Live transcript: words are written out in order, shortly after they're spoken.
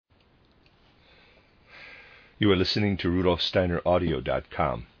You are listening to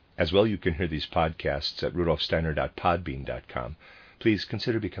RudolfSteinerAudio.com. As well, you can hear these podcasts at RudolfSteiner.podbean.com. Please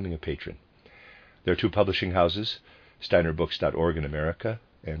consider becoming a patron. There are two publishing houses, SteinerBooks.org in America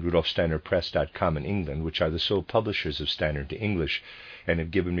and RudolfSteinerPress.com in England, which are the sole publishers of Steiner into English and have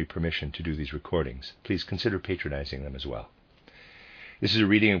given me permission to do these recordings. Please consider patronizing them as well. This is a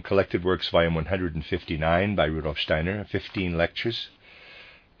reading of Collected Works, Volume 159 by Rudolf Steiner, 15 lectures,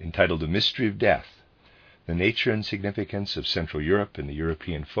 entitled The Mystery of Death, The Nature and Significance of Central Europe and the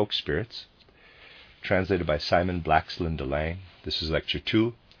European Folk Spirits, translated by Simon Blaxland de Lang. This is Lecture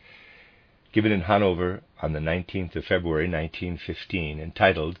 2, given in Hanover on the 19th of February 1915,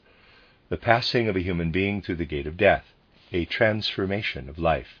 entitled The Passing of a Human Being Through the Gate of Death, a Transformation of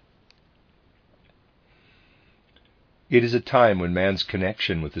Life. It is a time when man's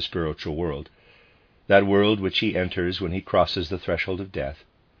connection with the spiritual world, that world which he enters when he crosses the threshold of death,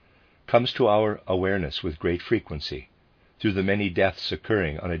 comes to our awareness with great frequency through the many deaths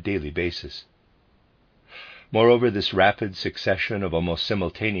occurring on a daily basis. Moreover, this rapid succession of almost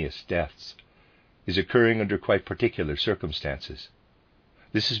simultaneous deaths is occurring under quite particular circumstances.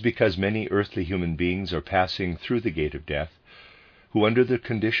 This is because many earthly human beings are passing through the gate of death, who under the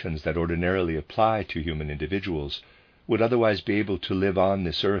conditions that ordinarily apply to human individuals would otherwise be able to live on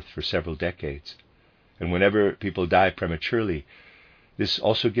this earth for several decades. And whenever people die prematurely, this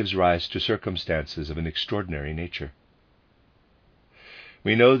also gives rise to circumstances of an extraordinary nature.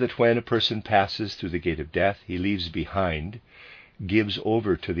 We know that when a person passes through the gate of death, he leaves behind, gives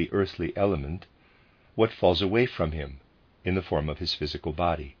over to the earthly element, what falls away from him in the form of his physical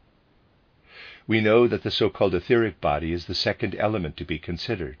body. We know that the so-called etheric body is the second element to be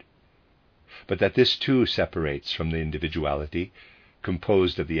considered, but that this too separates from the individuality,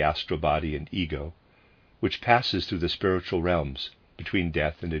 composed of the astral body and ego, which passes through the spiritual realms between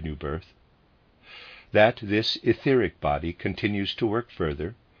death and a new birth. That this etheric body continues to work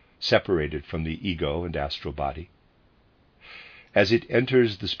further, separated from the ego and astral body. As it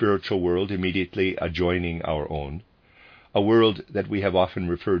enters the spiritual world immediately adjoining our own, a world that we have often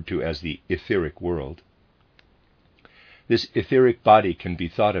referred to as the etheric world, this etheric body can be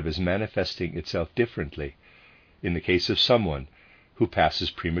thought of as manifesting itself differently in the case of someone who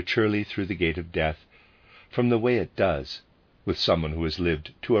passes prematurely through the gate of death from the way it does with someone who has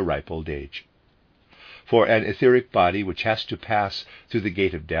lived to a ripe old age. For an etheric body which has to pass through the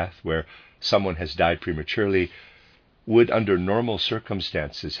gate of death where someone has died prematurely would under normal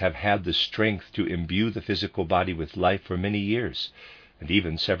circumstances have had the strength to imbue the physical body with life for many years and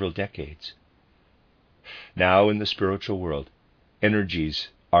even several decades. Now in the spiritual world, energies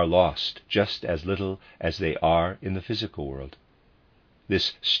are lost just as little as they are in the physical world.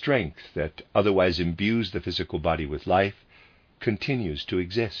 This strength that otherwise imbues the physical body with life continues to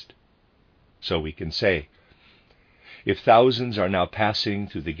exist. So we can say, if thousands are now passing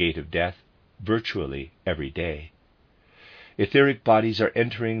through the gate of death virtually every day, etheric bodies are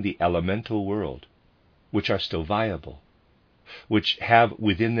entering the elemental world, which are still viable, which have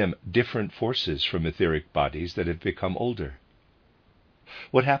within them different forces from etheric bodies that have become older.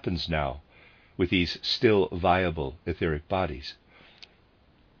 What happens now with these still viable etheric bodies?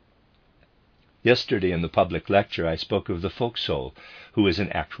 Yesterday in the public lecture I spoke of the folk soul, who is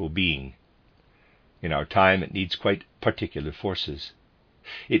an actual being. In our time it needs quite particular forces.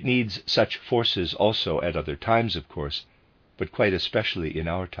 It needs such forces also at other times, of course, but quite especially in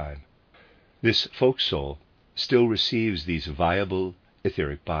our time. This folk soul still receives these viable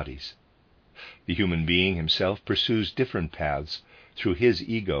etheric bodies. The human being himself pursues different paths through his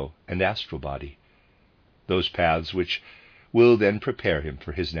ego and astral body, those paths which will then prepare him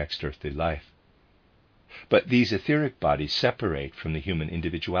for his next earthly life. But these etheric bodies separate from the human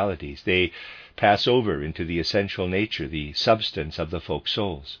individualities. They pass over into the essential nature, the substance of the folk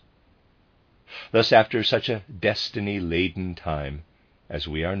souls. Thus, after such a destiny-laden time as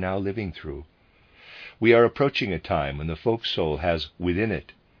we are now living through, we are approaching a time when the folk soul has within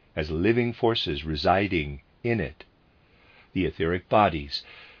it, as living forces residing in it, the etheric bodies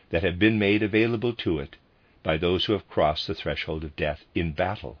that have been made available to it by those who have crossed the threshold of death in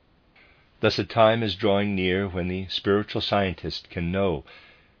battle. Thus a time is drawing near when the spiritual scientist can know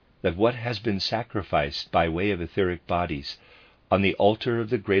that what has been sacrificed by way of etheric bodies on the altar of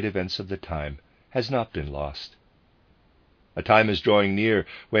the great events of the time has not been lost. A time is drawing near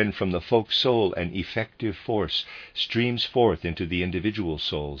when from the folk soul an effective force streams forth into the individual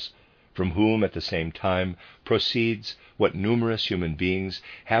souls, from whom at the same time proceeds what numerous human beings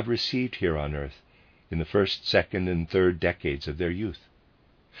have received here on earth in the first, second, and third decades of their youth.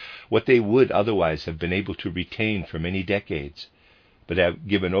 What they would otherwise have been able to retain for many decades, but have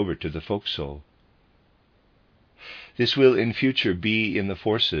given over to the folk soul. This will in future be in the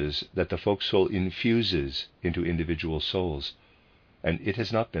forces that the folk soul infuses into individual souls, and it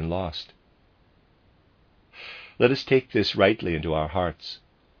has not been lost. Let us take this rightly into our hearts.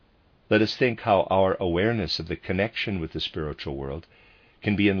 Let us think how our awareness of the connection with the spiritual world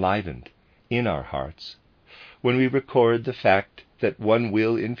can be enlivened in our hearts when we record the fact that one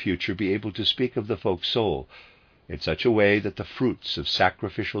will in future be able to speak of the folk soul in such a way that the fruits of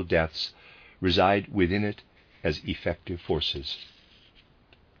sacrificial deaths reside within it as effective forces.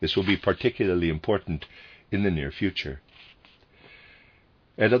 This will be particularly important in the near future.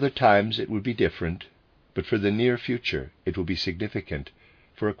 At other times it would be different, but for the near future it will be significant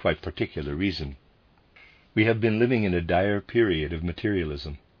for a quite particular reason. We have been living in a dire period of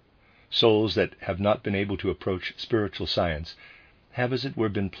materialism. Souls that have not been able to approach spiritual science have, as it were,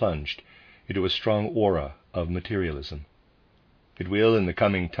 been plunged into a strong aura of materialism. It will, in the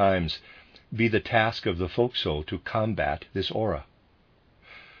coming times, be the task of the folk soul to combat this aura.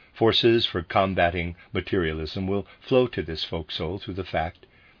 Forces for combating materialism will flow to this folk soul through the fact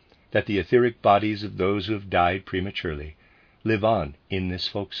that the etheric bodies of those who have died prematurely live on in this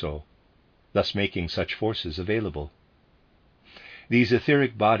folk soul, thus making such forces available. These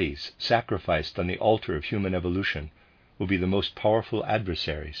etheric bodies, sacrificed on the altar of human evolution, will be the most powerful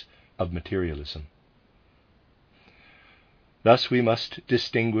adversaries of materialism. Thus we must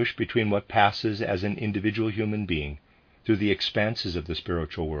distinguish between what passes as an individual human being through the expanses of the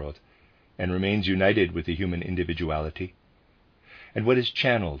spiritual world and remains united with the human individuality, and what is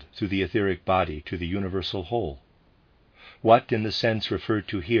channeled through the etheric body to the universal whole. What, in the sense referred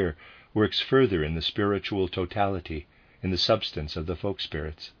to here, works further in the spiritual totality, in the substance of the folk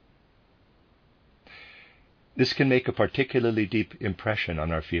spirits. This can make a particularly deep impression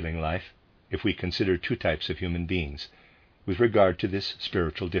on our feeling life if we consider two types of human beings with regard to this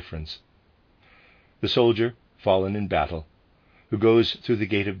spiritual difference. The soldier, fallen in battle, who goes through the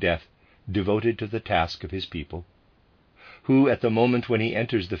gate of death devoted to the task of his people, who at the moment when he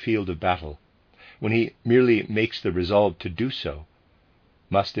enters the field of battle, when he merely makes the resolve to do so,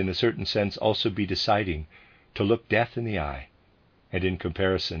 must in a certain sense also be deciding to look death in the eye, and in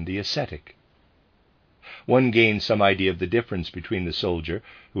comparison the ascetic. One gains some idea of the difference between the soldier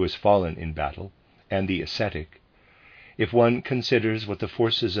who has fallen in battle and the ascetic if one considers what the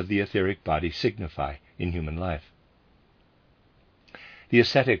forces of the etheric body signify in human life. The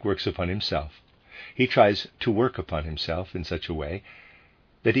ascetic works upon himself. He tries to work upon himself in such a way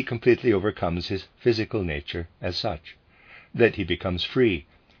that he completely overcomes his physical nature as such, that he becomes free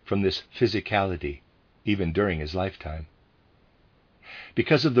from this physicality even during his lifetime.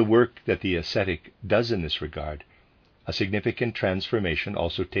 Because of the work that the ascetic does in this regard, a significant transformation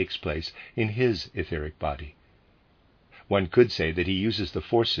also takes place in his etheric body. One could say that he uses the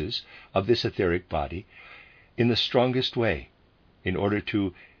forces of this etheric body in the strongest way in order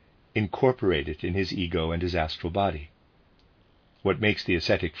to incorporate it in his ego and his astral body. What makes the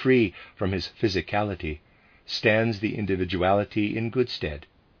ascetic free from his physicality stands the individuality in good stead.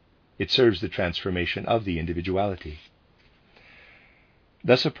 It serves the transformation of the individuality.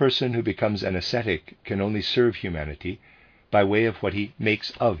 Thus a person who becomes an ascetic can only serve humanity by way of what he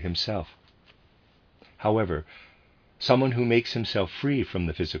makes of himself. However, someone who makes himself free from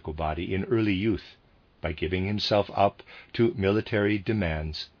the physical body in early youth by giving himself up to military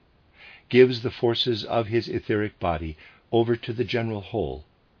demands gives the forces of his etheric body over to the general whole.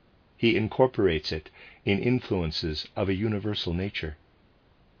 He incorporates it in influences of a universal nature.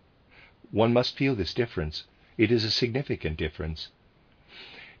 One must feel this difference. It is a significant difference.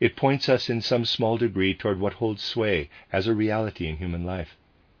 It points us in some small degree toward what holds sway as a reality in human life.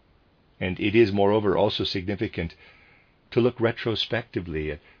 And it is, moreover, also significant to look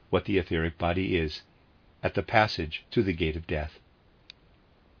retrospectively at what the etheric body is at the passage through the gate of death.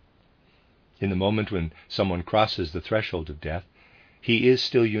 In the moment when someone crosses the threshold of death, he is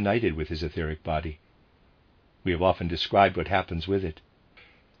still united with his etheric body. We have often described what happens with it.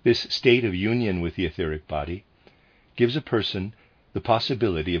 This state of union with the etheric body gives a person the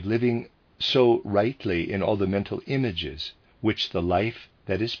possibility of living so rightly in all the mental images which the life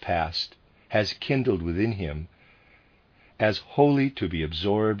that is past has kindled within him, as wholly to be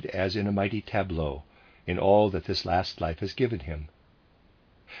absorbed as in a mighty tableau in all that this last life has given him.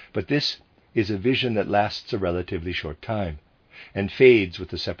 But this is a vision that lasts a relatively short time, and fades with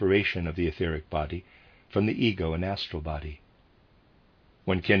the separation of the etheric body from the ego and astral body.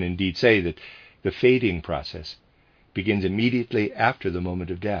 One can indeed say that the fading process begins immediately after the moment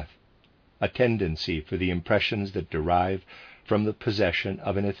of death, a tendency for the impressions that derive from the possession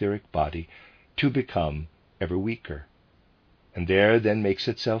of an etheric body to become ever weaker. And there then makes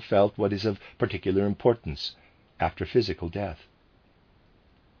itself felt what is of particular importance after physical death.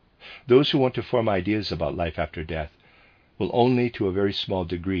 Those who want to form ideas about life after death will only to a very small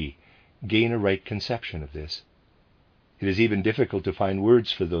degree gain a right conception of this. It is even difficult to find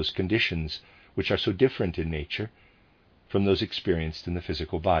words for those conditions which are so different in nature from those experienced in the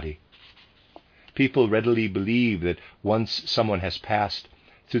physical body. People readily believe that once someone has passed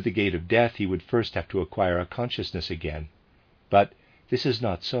through the gate of death, he would first have to acquire a consciousness again. But this is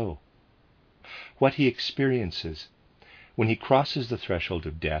not so. What he experiences when he crosses the threshold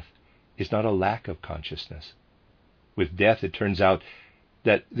of death is not a lack of consciousness. With death, it turns out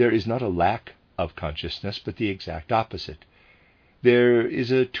that there is not a lack of consciousness, but the exact opposite. There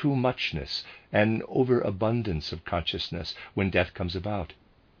is a too muchness, an overabundance of consciousness when death comes about.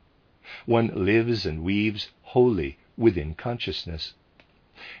 One lives and weaves wholly within consciousness.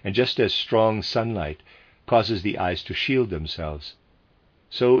 And just as strong sunlight causes the eyes to shield themselves,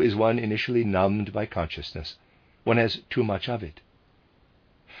 so is one initially numbed by consciousness. One has too much of it.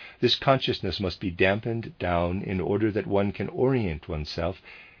 This consciousness must be dampened down in order that one can orient oneself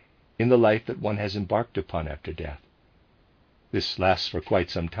in the life that one has embarked upon after death. This lasts for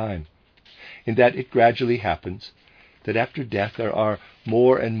quite some time, in that it gradually happens that after death there are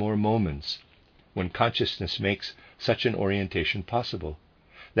more and more moments when consciousness makes such an orientation possible,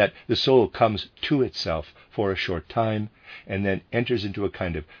 that the soul comes to itself for a short time and then enters into a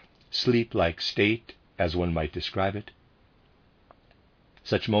kind of sleep-like state, as one might describe it.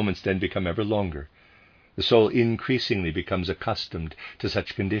 Such moments then become ever longer. The soul increasingly becomes accustomed to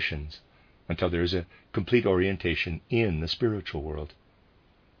such conditions until there is a complete orientation in the spiritual world.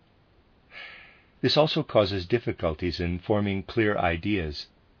 This also causes difficulties in forming clear ideas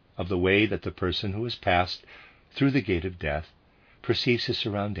of the way that the person who has passed through the gate of death perceives his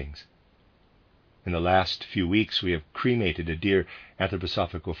surroundings. In the last few weeks we have cremated a dear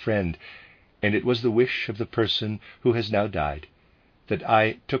anthroposophical friend, and it was the wish of the person who has now died that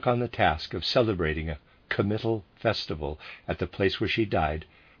I took on the task of celebrating a committal festival at the place where she died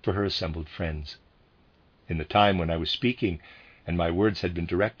for her assembled friends. In the time when I was speaking, and my words had been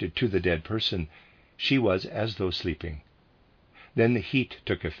directed to the dead person, she was as though sleeping. Then the heat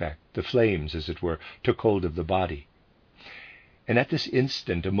took effect, the flames, as it were, took hold of the body. And at this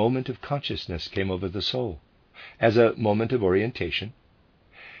instant a moment of consciousness came over the soul, as a moment of orientation,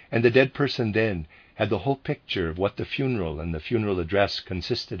 and the dead person then had the whole picture of what the funeral and the funeral address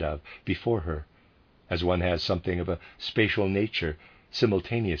consisted of before her, as one has something of a spatial nature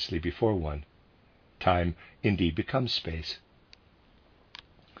simultaneously before one. Time indeed becomes space.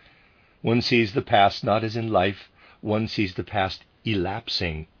 One sees the past not as in life, one sees the past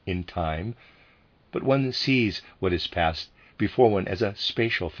elapsing in time, but one sees what is past before one as a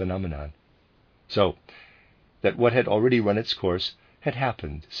spatial phenomenon. So that what had already run its course had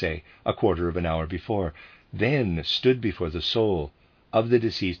happened, say, a quarter of an hour before, then stood before the soul of the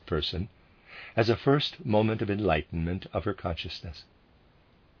deceased person as a first moment of enlightenment of her consciousness.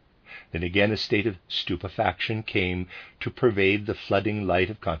 Then again a state of stupefaction came to pervade the flooding light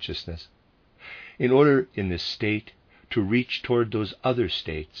of consciousness, in order in this state to reach toward those other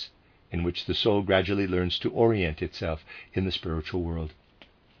states in which the soul gradually learns to orient itself in the spiritual world.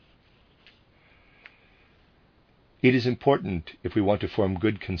 It is important, if we want to form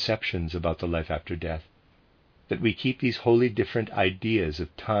good conceptions about the life after death, that we keep these wholly different ideas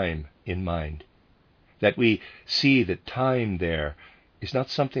of time in mind, that we see that time there is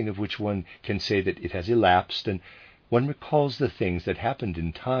not something of which one can say that it has elapsed and one recalls the things that happened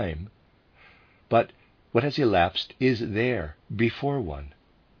in time, but what has elapsed is there before one,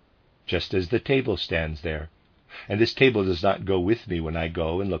 just as the table stands there, and this table does not go with me when I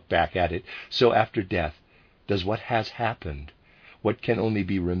go and look back at it, so after death does what has happened, what can only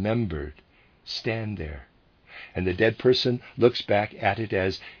be remembered, stand there, and the dead person looks back at it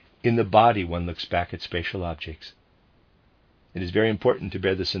as in the body one looks back at spatial objects. It is very important to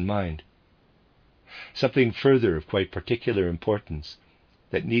bear this in mind. Something further of quite particular importance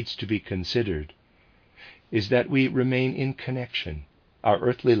that needs to be considered is that we remain in connection. Our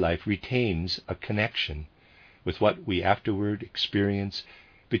earthly life retains a connection with what we afterward experience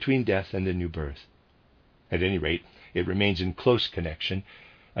between death and the new birth. At any rate, it remains in close connection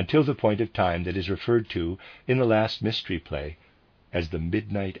until the point of time that is referred to in the last mystery play as the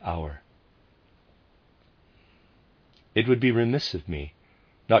midnight hour. It would be remiss of me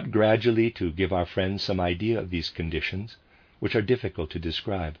not gradually to give our friends some idea of these conditions, which are difficult to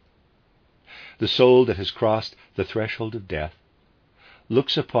describe. The soul that has crossed the threshold of death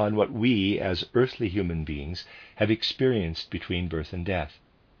looks upon what we, as earthly human beings, have experienced between birth and death,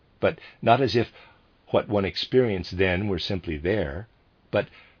 but not as if what one experienced then were simply there, but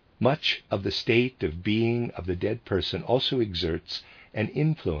much of the state of being of the dead person also exerts an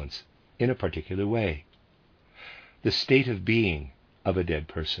influence in a particular way. The state of being of a dead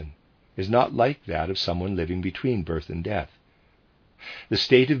person is not like that of someone living between birth and death. The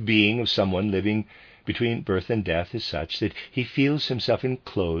state of being of someone living between birth and death is such that he feels himself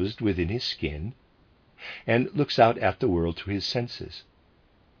enclosed within his skin and looks out at the world through his senses.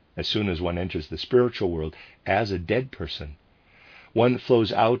 As soon as one enters the spiritual world as a dead person, one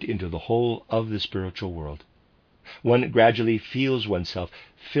flows out into the whole of the spiritual world. One gradually feels oneself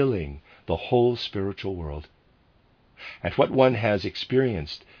filling the whole spiritual world. And what one has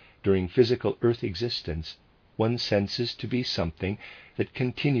experienced during physical earth existence, one senses to be something that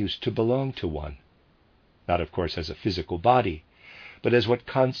continues to belong to one. Not, of course, as a physical body, but as what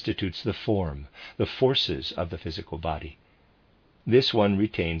constitutes the form, the forces of the physical body. This one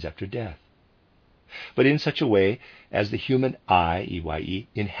retains after death, but in such a way as the human eye, EYE,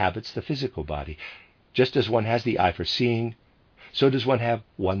 inhabits the physical body. Just as one has the eye for seeing, so does one have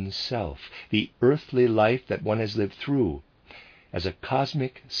oneself, the earthly life that one has lived through, as a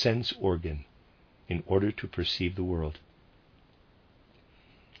cosmic sense organ in order to perceive the world.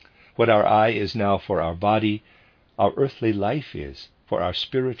 What our eye is now for our body, our earthly life is for our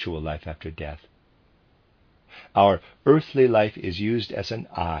spiritual life after death. Our earthly life is used as an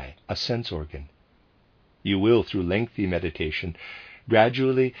eye, a sense organ. You will, through lengthy meditation,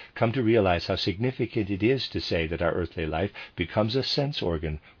 gradually come to realize how significant it is to say that our earthly life becomes a sense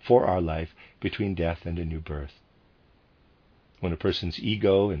organ for our life between death and a new birth. When a person's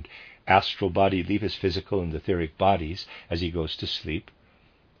ego and astral body leave his physical and etheric bodies as he goes to sleep,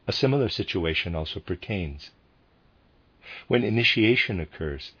 a similar situation also pertains. When initiation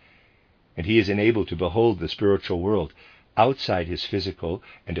occurs, and he is enabled to behold the spiritual world outside his physical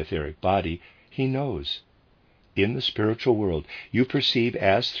and etheric body, he knows. In the spiritual world, you perceive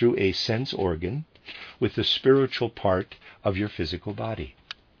as through a sense organ with the spiritual part of your physical body.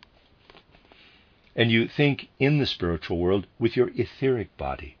 And you think in the spiritual world with your etheric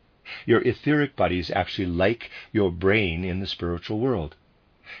body. Your etheric body is actually like your brain in the spiritual world,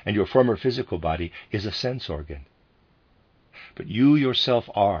 and your former physical body is a sense organ. But you yourself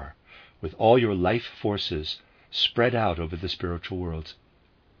are, with all your life forces, spread out over the spiritual worlds.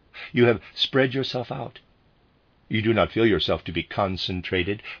 You have spread yourself out. You do not feel yourself to be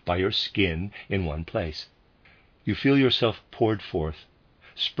concentrated by your skin in one place. You feel yourself poured forth,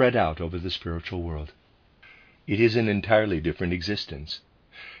 spread out over the spiritual world. It is an entirely different existence,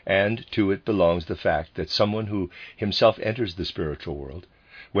 and to it belongs the fact that someone who himself enters the spiritual world,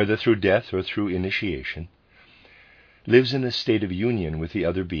 whether through death or through initiation, lives in a state of union with the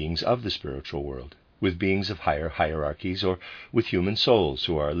other beings of the spiritual world, with beings of higher hierarchies, or with human souls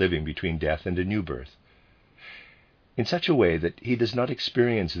who are living between death and a new birth, in such a way that he does not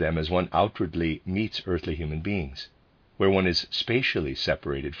experience them as one outwardly meets earthly human beings, where one is spatially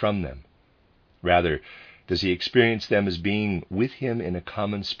separated from them. Rather, does he experience them as being with him in a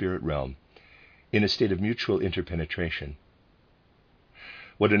common spirit realm, in a state of mutual interpenetration.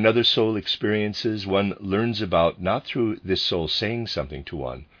 What another soul experiences, one learns about not through this soul saying something to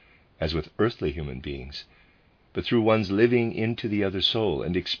one, as with earthly human beings, but through one's living into the other soul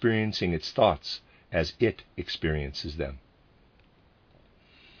and experiencing its thoughts as it experiences them.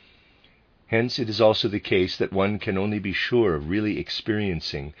 Hence, it is also the case that one can only be sure of really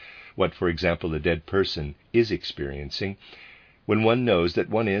experiencing what, for example, a dead person is experiencing, when one knows that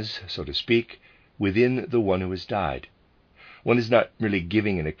one is, so to speak, within the one who has died. One is not merely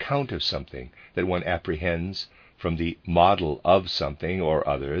giving an account of something that one apprehends from the model of something or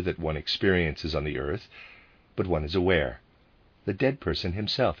other that one experiences on the earth, but one is aware. The dead person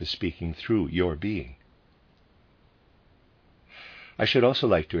himself is speaking through your being. I should also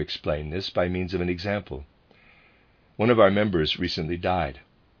like to explain this by means of an example. One of our members recently died.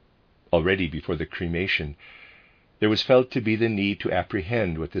 Already before the cremation, there was felt to be the need to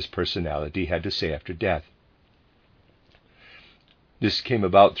apprehend what this personality had to say after death. This came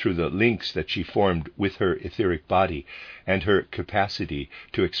about through the links that she formed with her etheric body and her capacity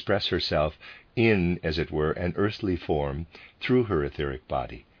to express herself in, as it were, an earthly form through her etheric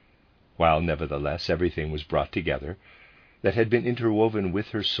body, while nevertheless everything was brought together that had been interwoven with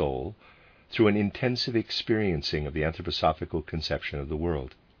her soul through an intensive experiencing of the anthroposophical conception of the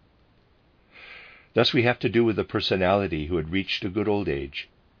world. Thus we have to do with a personality who had reached a good old age,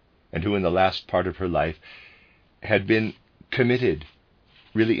 and who in the last part of her life had been committed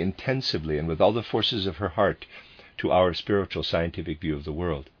really intensively and with all the forces of her heart to our spiritual scientific view of the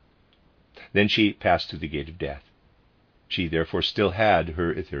world. Then she passed through the gate of death. She therefore still had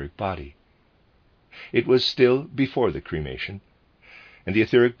her etheric body. It was still before the cremation, and the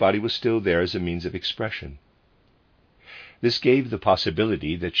etheric body was still there as a means of expression. This gave the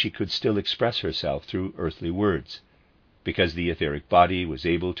possibility that she could still express herself through earthly words, because the etheric body was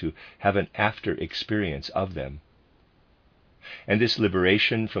able to have an after experience of them. And this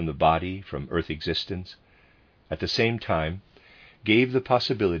liberation from the body, from earth existence, at the same time gave the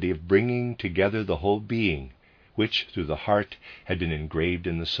possibility of bringing together the whole being, which through the heart had been engraved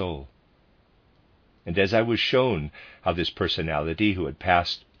in the soul. And as I was shown how this personality who had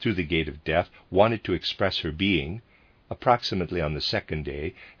passed through the gate of death wanted to express her being, approximately on the second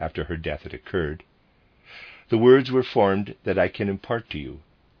day after her death had occurred, the words were formed that I can impart to you,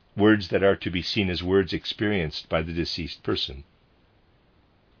 words that are to be seen as words experienced by the deceased person.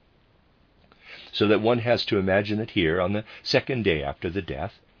 So that one has to imagine that here, on the second day after the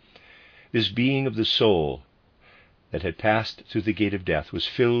death, this being of the soul that had passed through the gate of death was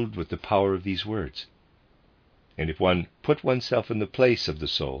filled with the power of these words. And if one put oneself in the place of the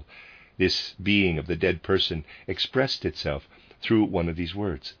soul, this being of the dead person expressed itself through one of these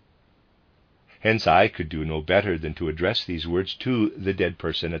words. Hence I could do no better than to address these words to the dead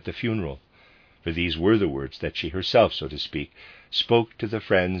person at the funeral, for these were the words that she herself, so to speak, spoke to the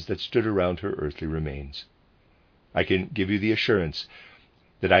friends that stood around her earthly remains. I can give you the assurance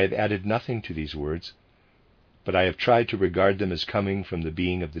that I have added nothing to these words, but I have tried to regard them as coming from the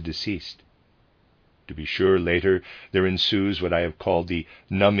being of the deceased. To be sure, later there ensues what I have called the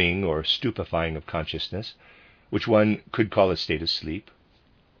numbing or stupefying of consciousness, which one could call a state of sleep.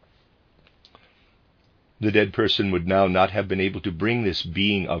 The dead person would now not have been able to bring this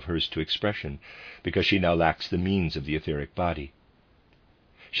being of hers to expression, because she now lacks the means of the etheric body.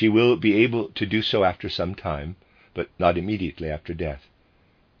 She will be able to do so after some time, but not immediately after death.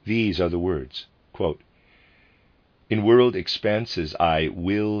 These are the words, quote, "In world expanses I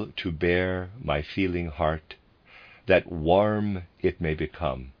will to bear my feeling heart, that warm it may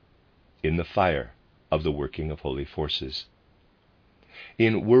become in the fire of the working of holy forces.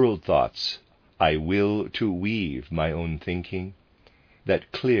 In world thoughts I will to weave my own thinking,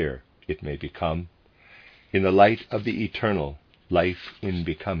 that clear it may become in the light of the eternal life in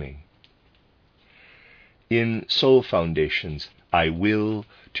becoming. In soul foundations I will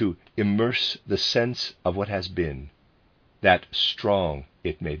to immerse the sense of what has been, that strong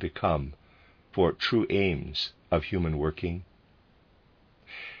it may become for true aims of human working.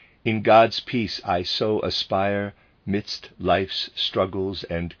 In God's peace I so aspire, midst life's struggles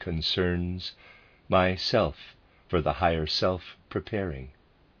and concerns, myself for the higher self preparing.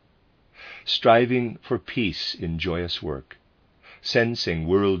 Striving for peace in joyous work, sensing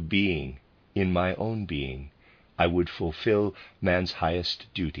world being in my own being, I would fulfill man's highest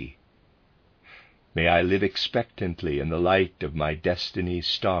duty. May I live expectantly in the light of my destiny's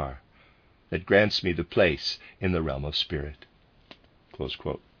star, that grants me the place in the realm of spirit." Close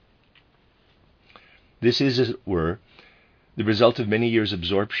quote. This is, as it were, the result of many years'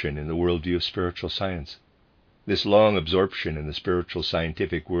 absorption in the worldview of spiritual science. This long absorption in the spiritual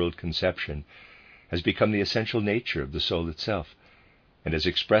scientific world conception has become the essential nature of the soul itself, and has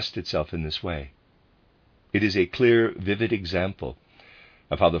expressed itself in this way. It is a clear, vivid example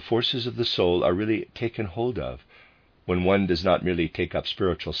of how the forces of the soul are really taken hold of when one does not merely take up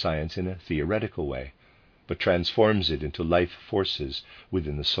spiritual science in a theoretical way, but transforms it into life forces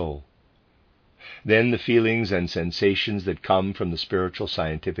within the soul. Then the feelings and sensations that come from the spiritual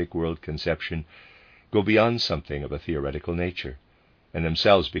scientific world conception go beyond something of a theoretical nature, and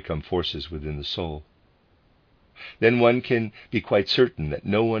themselves become forces within the soul. Then one can be quite certain that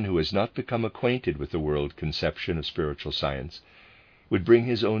no one who has not become acquainted with the world conception of spiritual science would bring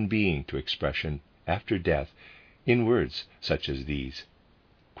his own being to expression after death in words such as these,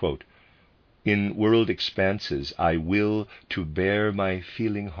 quote, "In world expanses I will to bear my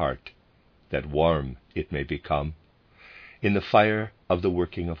feeling heart, that warm it may become in the fire of the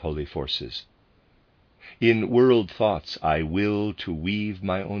working of holy forces. In world thoughts I will to weave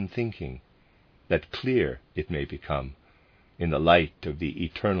my own thinking, that clear it may become in the light of the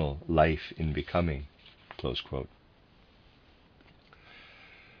eternal life in becoming." Close quote.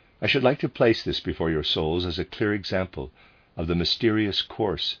 I should like to place this before your souls as a clear example of the mysterious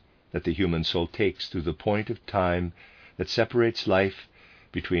course that the human soul takes through the point of time that separates life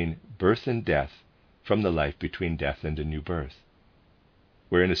between birth and death from the life between death and a new birth,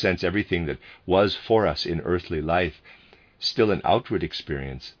 where in a sense everything that was for us in earthly life, still an outward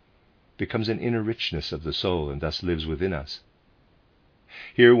experience, becomes an inner richness of the soul and thus lives within us.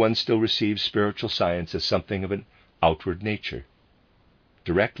 Here one still receives spiritual science as something of an outward nature.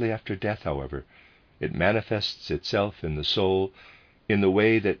 Directly after death, however, it manifests itself in the soul in the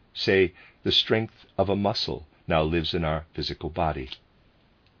way that, say, the strength of a muscle now lives in our physical body.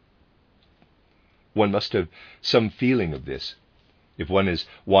 One must have some feeling of this, if one is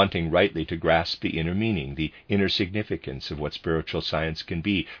wanting rightly to grasp the inner meaning, the inner significance of what spiritual science can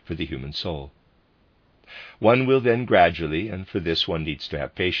be for the human soul. One will then gradually, and for this one needs to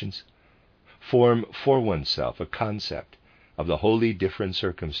have patience, form for oneself a concept of the wholly different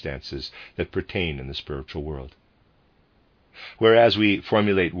circumstances that pertain in the spiritual world. Whereas we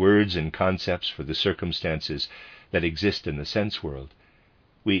formulate words and concepts for the circumstances that exist in the sense world,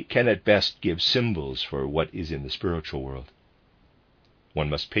 we can at best give symbols for what is in the spiritual world. One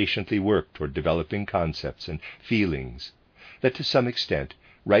must patiently work toward developing concepts and feelings that to some extent,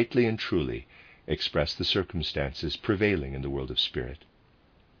 rightly and truly, express the circumstances prevailing in the world of spirit.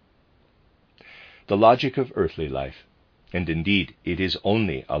 The logic of earthly life, and indeed it is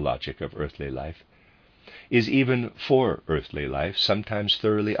only a logic of earthly life, is even for earthly life sometimes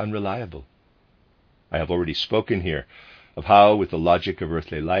thoroughly unreliable. I have already spoken here of how with the logic of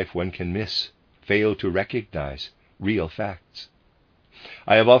earthly life one can fail to recognize real facts.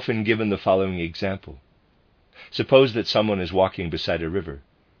 I have often given the following example. Suppose that someone is walking beside a river.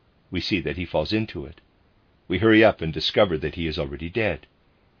 We see that he falls into it. We hurry up and discover that he is already dead.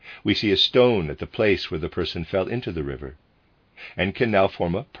 We see a stone at the place where the person fell into the river, and can now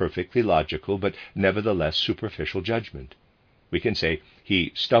form a perfectly logical but nevertheless superficial judgment. We can say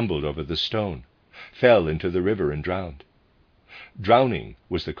he stumbled over the stone, fell into the river and drowned. Drowning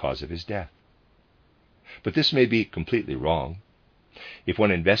was the cause of his death. But this may be completely wrong. If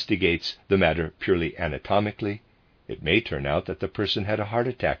one investigates the matter purely anatomically, it may turn out that the person had a heart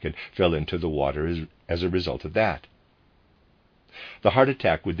attack and fell into the water as a result of that. The heart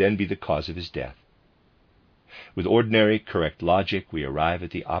attack would then be the cause of his death. With ordinary correct logic, we arrive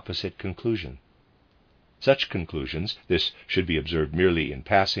at the opposite conclusion. Such conclusions, this should be observed merely in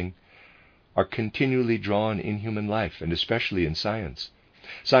passing, are continually drawn in human life, and especially in science.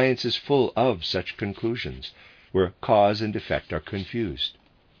 Science is full of such conclusions, where cause and effect are confused.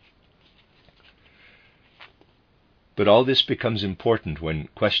 But all this becomes important when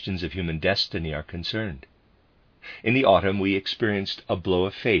questions of human destiny are concerned. In the autumn we experienced a blow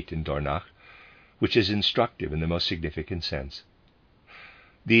of fate in Dornach, which is instructive in the most significant sense.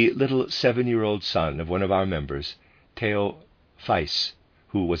 The little 7-year-old son of one of our members, Theo Feiss,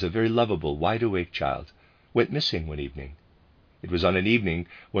 who was a very lovable, wide-awake child, went missing one evening. It was on an evening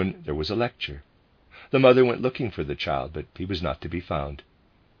when there was a lecture. The mother went looking for the child, but he was not to be found.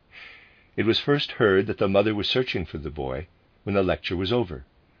 It was first heard that the mother was searching for the boy when the lecture was over,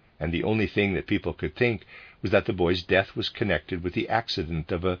 and the only thing that people could think was that the boy's death was connected with the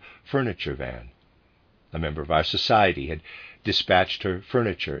accident of a furniture van. A member of our society had dispatched her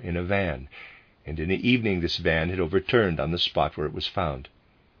furniture in a van, and in the evening this van had overturned on the spot where it was found.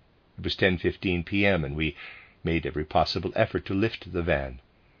 It was 10:15 p.m., and we made every possible effort to lift the van.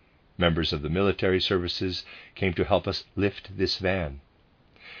 Members of the military services came to help us lift this van.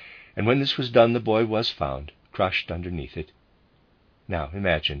 And when this was done, the boy was found, crushed underneath it. Now,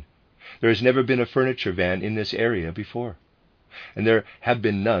 imagine, there has never been a furniture van in this area before, and there have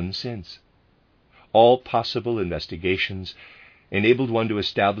been none since. All possible investigations enabled one to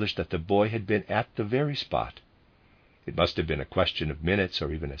establish that the boy had been at the very spot. It must have been a question of minutes,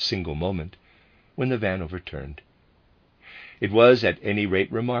 or even a single moment, when the van overturned. It was at any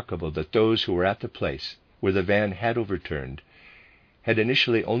rate remarkable that those who were at the place where the van had overturned had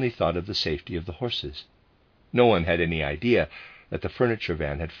initially only thought of the safety of the horses. No one had any idea that the furniture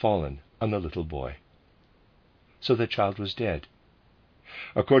van had fallen on the little boy. So the child was dead.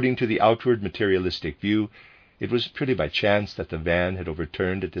 According to the outward materialistic view, it was purely by chance that the van had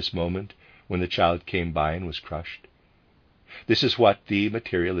overturned at this moment when the child came by and was crushed. This is what the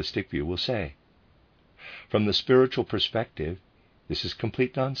materialistic view will say. From the spiritual perspective, this is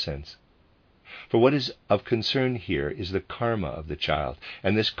complete nonsense. For what is of concern here is the karma of the child,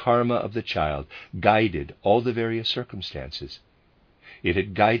 and this karma of the child guided all the various circumstances. It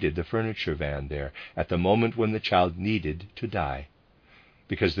had guided the furniture van there at the moment when the child needed to die,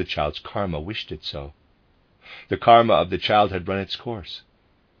 because the child's karma wished it so. The karma of the child had run its course.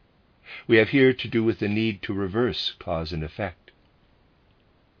 We have here to do with the need to reverse cause and effect.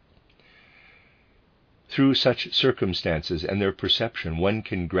 Through such circumstances and their perception, one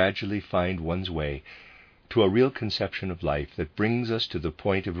can gradually find one's way to a real conception of life that brings us to the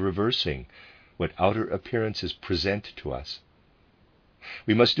point of reversing what outer appearances present to us.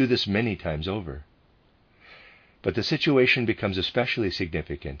 We must do this many times over. But the situation becomes especially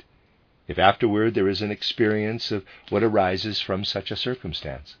significant if afterward there is an experience of what arises from such a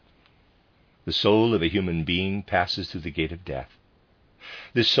circumstance. The soul of a human being passes through the gate of death.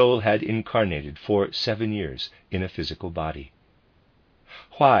 This soul had incarnated for 7 years in a physical body.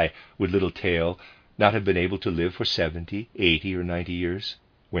 Why would little Theo not have been able to live for 70, 80, or 90 years,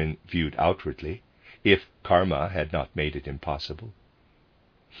 when viewed outwardly, if karma had not made it impossible.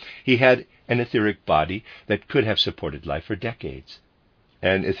 He had an etheric body that could have supported life for decades,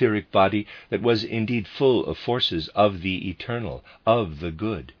 an etheric body that was indeed full of forces of the eternal, of the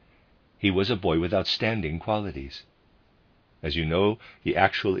good. He was a boy with outstanding qualities. As you know, the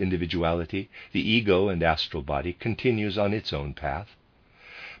actual individuality, the ego and astral body, continues on its own path,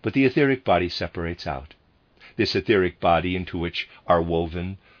 but the etheric body separates out. This etheric body into which are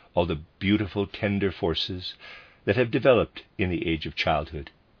woven all the beautiful, tender forces that have developed in the age of childhood,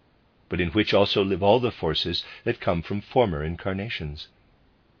 but in which also live all the forces that come from former incarnations.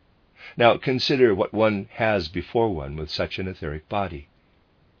 Now consider what one has before one with such an etheric body.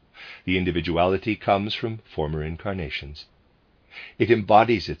 The individuality comes from former incarnations. It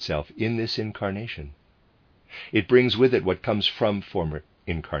embodies itself in this incarnation. It brings with it what comes from former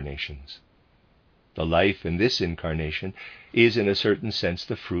incarnations. The life in this incarnation is in a certain sense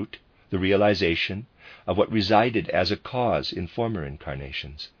the fruit, the realization of what resided as a cause in former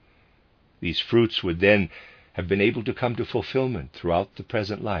incarnations. These fruits would then have been able to come to fulfillment throughout the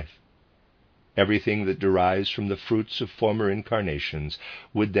present life. Everything that derives from the fruits of former incarnations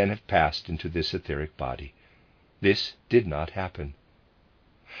would then have passed into this etheric body. This did not happen.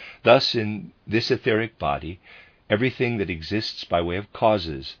 Thus, in this etheric body, everything that exists by way of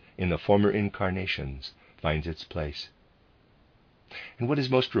causes in the former incarnations finds its place. And what is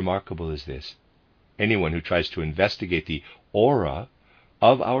most remarkable is this. Anyone who tries to investigate the aura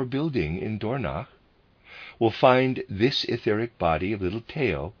of our building in Dornach will find this etheric body of little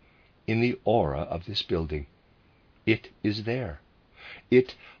Theo in the aura of this building. It is there.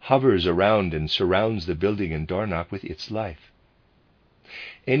 It hovers around and surrounds the building in Dornach with its life.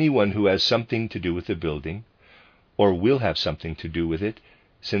 Anyone who has something to do with the building, or will have something to do with it,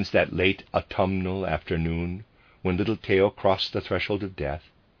 since that late autumnal afternoon when little Theo crossed the threshold of death,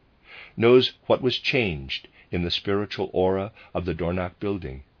 knows what was changed in the spiritual aura of the Dornach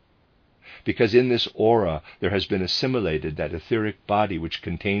building. Because in this aura there has been assimilated that etheric body which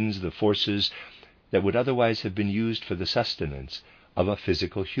contains the forces that would otherwise have been used for the sustenance of a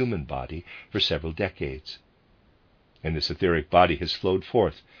physical human body for several decades. And this etheric body has flowed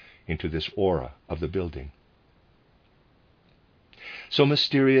forth into this aura of the building. So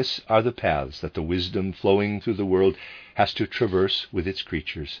mysterious are the paths that the wisdom flowing through the world has to traverse with its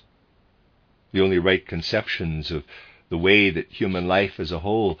creatures. The only right conceptions of the way that human life as a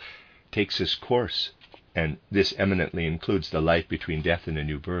whole takes its course, and this eminently includes the life between death and a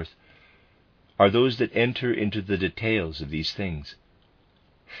new birth, are those that enter into the details of these things.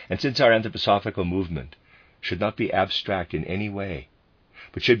 And since our anthroposophical movement should not be abstract in any way,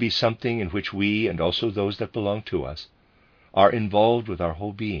 but should be something in which we, and also those that belong to us, are involved with our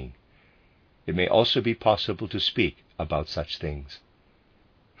whole being, it may also be possible to speak about such things.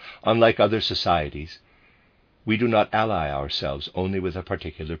 Unlike other societies, we do not ally ourselves only with a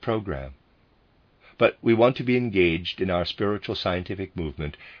particular program, but we want to be engaged in our spiritual scientific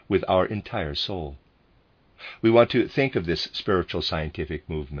movement with our entire soul. We want to think of this spiritual scientific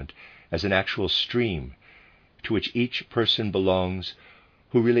movement as an actual stream to which each person belongs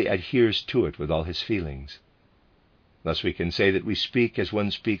who really adheres to it with all his feelings. Thus we can say that we speak as one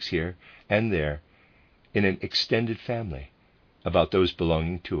speaks here and there in an extended family about those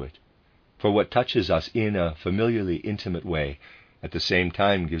belonging to it. For what touches us in a familiarly intimate way at the same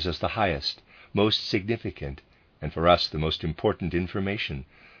time gives us the highest, most significant, and for us the most important information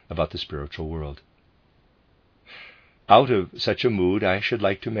about the spiritual world. Out of such a mood, I should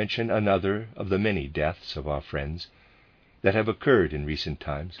like to mention another of the many deaths of our friends that have occurred in recent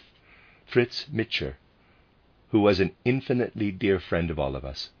times, Fritz Mitscher, who was an infinitely dear friend of all of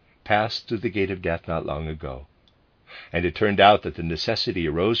us, passed through the gate of death not long ago. And it turned out that the necessity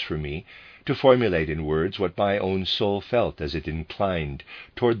arose for me to formulate in words what my own soul felt as it inclined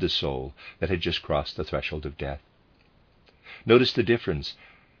toward the soul that had just crossed the threshold of death. Notice the difference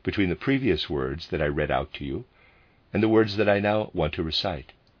between the previous words that I read out to you and the words that I now want to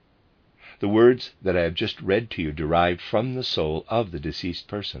recite. The words that I have just read to you derived from the soul of the deceased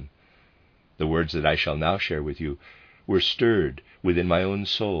person. The words that I shall now share with you were stirred within my own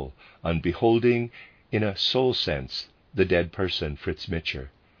soul on beholding, in a soul sense, the dead person, Fritz Mitscher,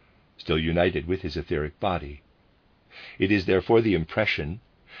 still united with his etheric body. It is therefore the impression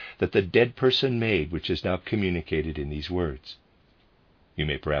that the dead person made which is now communicated in these words. You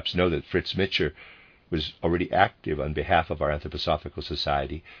may perhaps know that Fritz Mitscher was already active on behalf of our Anthroposophical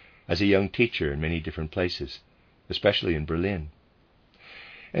Society as a young teacher in many different places, especially in Berlin.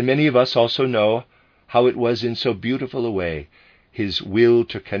 And many of us also know how it was in so beautiful a way his will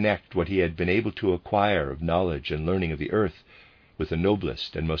to connect what he had been able to acquire of knowledge and learning of the earth with the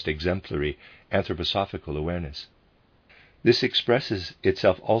noblest and most exemplary anthroposophical awareness. This expresses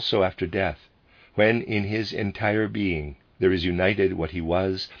itself also after death, when in his entire being there is united what he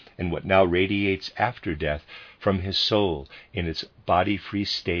was and what now radiates after death from his soul in its body-free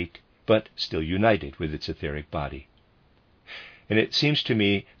state, but still united with its etheric body. And it seems to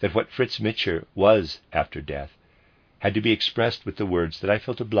me that what Fritz Mitscher was after death had to be expressed with the words that I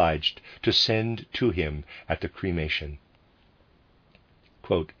felt obliged to send to him at the cremation.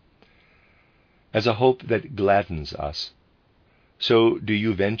 Quote, "As a hope that gladdens us, so do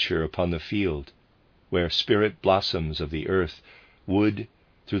you venture upon the field where spirit blossoms of the earth would,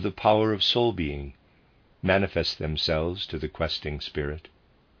 through the power of soul-being, manifest themselves to the questing spirit.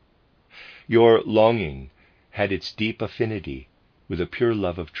 Your longing had its deep affinity with a pure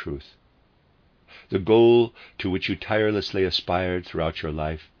love of truth. The goal to which you tirelessly aspired throughout your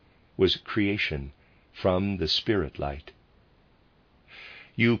life was creation from the spirit light.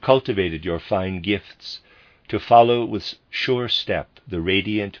 You cultivated your fine gifts to follow with sure step the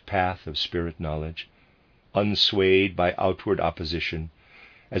radiant path of spirit knowledge, unswayed by outward opposition,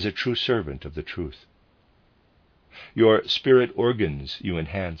 as a true servant of the truth. Your spirit organs you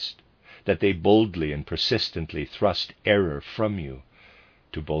enhanced, that they boldly and persistently thrust error from you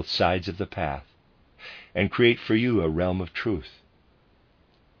to both sides of the path, and create for you a realm of truth.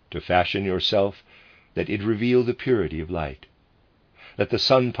 To fashion yourself that it reveal the purity of light, that the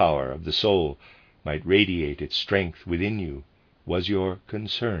sun power of the soul might radiate its strength within you, was your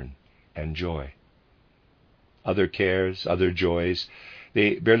concern and joy. Other cares, other joys,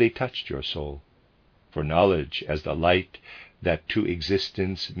 they barely touched your soul, for knowledge as the light that to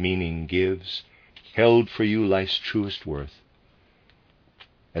existence meaning gives, held for you life's truest worth.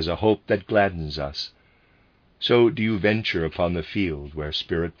 As a hope that gladdens us, so do you venture upon the field where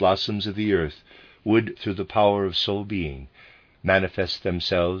spirit blossoms of the earth would, through the power of soul-being, manifest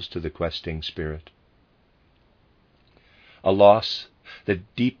themselves to the questing spirit. A loss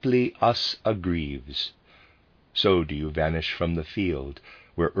that deeply us aggrieves, so do you vanish from the field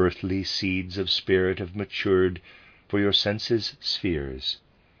where earthly seeds of spirit have matured for your senses' spheres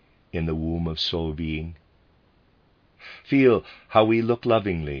in the womb of soul-being. Feel how we look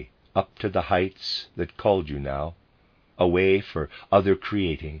lovingly up to the heights that called you now, a way for other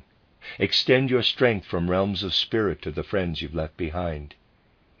creating. Extend your strength from realms of spirit to the friends you've left behind.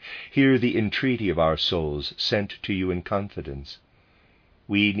 Hear the entreaty of our souls sent to you in confidence.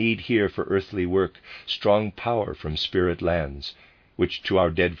 We need here for earthly work strong power from spirit lands, which to our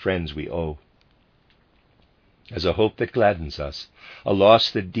dead friends we owe. As a hope that gladdens us, a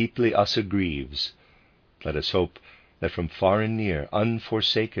loss that deeply us aggrieves, let us hope that from far and near,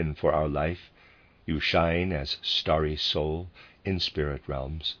 unforsaken for our life, you shine as starry soul in spirit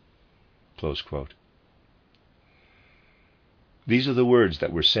realms." Close quote. These are the words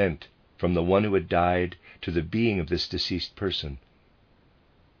that were sent from the one who had died to the being of this deceased person.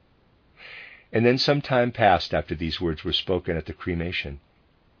 And then some time passed after these words were spoken at the cremation,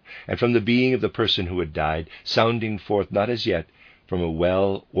 and from the being of the person who had died, sounding forth not as yet from a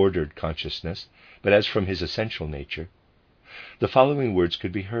well-ordered consciousness, but as from his essential nature, the following words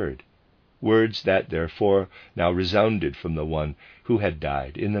could be heard, words that therefore now resounded from the one who had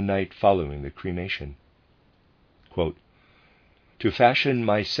died in the night following the cremation. Quote, "To fashion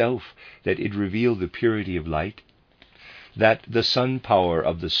myself that it reveal the purity of light, that the sun power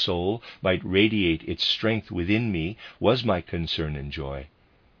of the soul might radiate its strength within me, was my concern and joy.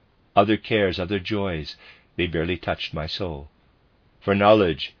 Other cares, other joys, they barely touched my soul. For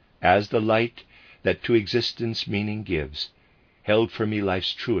knowledge, as the light that to existence meaning gives, held for me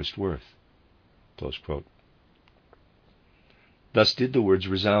life's truest worth." Close quote. Thus did the words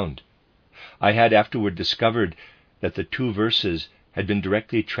resound. I had afterward discovered that the two verses had been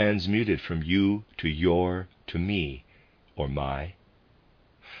directly transmuted from you to your to me, or my.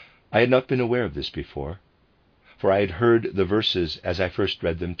 I had not been aware of this before, for I had heard the verses as I first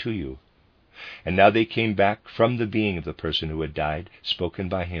read them to you, and now they came back from the being of the person who had died, spoken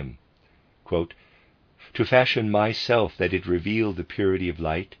by him. Quote, "To fashion myself that it reveal the purity of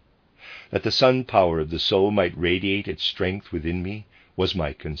light, that the sun power of the soul might radiate its strength within me, was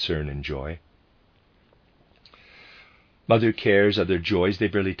my concern and joy. Other cares, other joys, they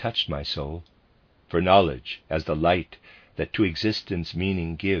barely touched my soul. For knowledge, as the light that to existence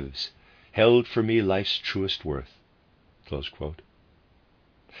meaning gives, held for me life's truest worth." Close quote.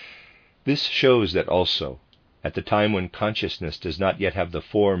 This shows that also, at the time when consciousness does not yet have the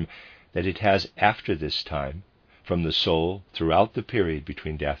form that it has after this time, from the soul throughout the period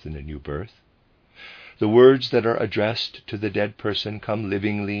between death and a new birth, the words that are addressed to the dead person come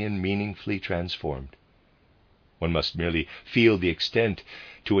livingly and meaningfully transformed. One must merely feel the extent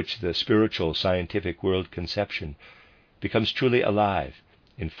to which the spiritual scientific world conception becomes truly alive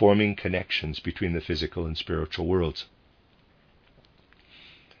in forming connections between the physical and spiritual worlds.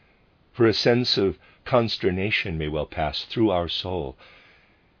 For a sense of consternation may well pass through our soul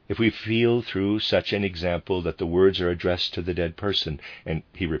if we feel through such an example that the words are addressed to the dead person and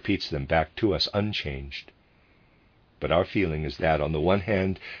he repeats them back to us unchanged. But our feeling is that, on the one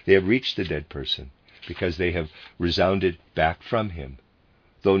hand, they have reached the dead person because they have resounded back from him,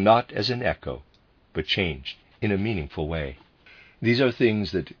 though not as an echo, but changed in a meaningful way. These are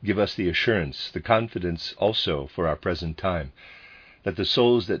things that give us the assurance, the confidence also for our present time, that the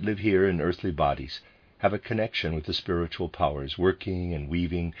souls that live here in earthly bodies have a connection with the spiritual powers working and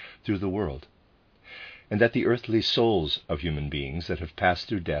weaving through the world, and that the earthly souls of human beings that have passed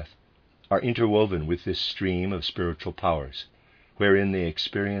through death are interwoven with this stream of spiritual powers, wherein they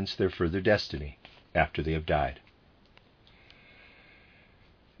experience their further destiny after they have died.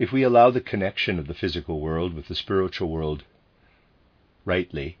 If we allow the connection of the physical world with the spiritual world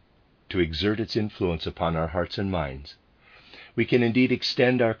rightly to exert its influence upon our hearts and minds, we can indeed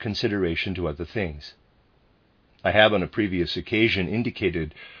extend our consideration to other things. I have on a previous occasion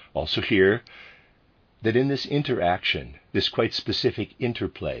indicated also here that in this interaction, this quite specific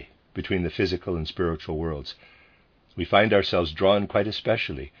interplay between the physical and spiritual worlds, we find ourselves drawn quite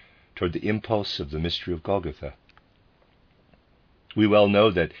especially toward the impulse of the mystery of Golgotha. We well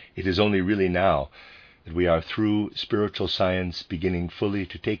know that it is only really now that we are, through spiritual science, beginning fully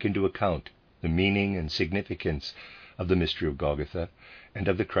to take into account the meaning and significance of the mystery of Golgotha and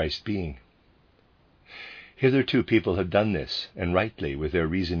of the Christ being. Hitherto people have done this, and rightly, with their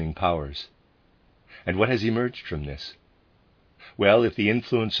reasoning powers. And what has emerged from this? Well, if the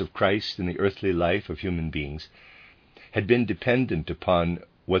influence of Christ in the earthly life of human beings had been dependent upon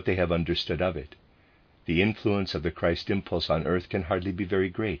what they have understood of it, the influence of the Christ impulse on earth can hardly be very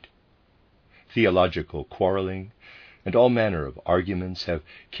great. Theological quarreling and all manner of arguments have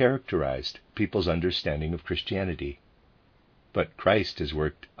characterized people's understanding of Christianity. But Christ has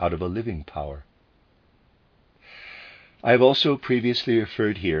worked out of a living power. I have also previously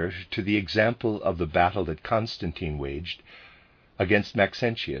referred here to the example of the battle that Constantine waged against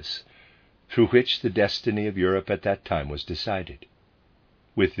Maxentius, through which the destiny of Europe at that time was decided.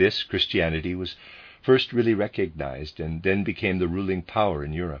 With this, Christianity was first really recognized and then became the ruling power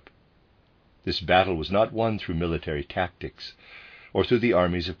in Europe. This battle was not won through military tactics or through the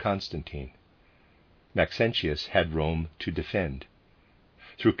armies of Constantine. Maxentius had Rome to defend.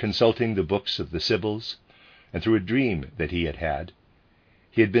 Through consulting the books of the Sibyls and through a dream that he had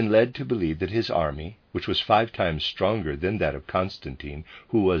been led to believe that his army, which was 5 times stronger than that of Constantine,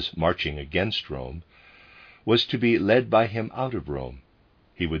 who was marching against Rome, was to be led by him out of Rome.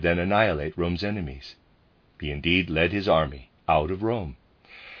 He would then annihilate Rome's enemies. He indeed led his army out of Rome,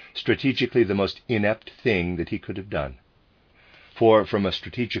 strategically the most inept thing that he could have done. For from a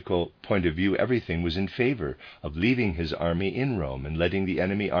strategical point of view, everything was in favor of leaving his army in Rome and letting the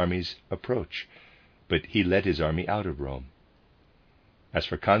enemy armies approach. But he led his army out of Rome. As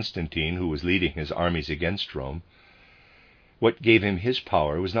for Constantine, who was leading his armies against Rome, what gave him his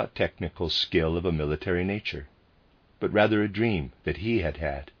power was not technical skill of a military nature, but rather a dream that he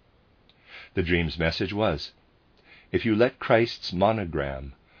had. The dream's message was, if you let Christ's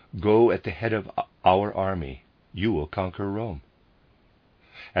monogram go at the head of our army, you will conquer Rome.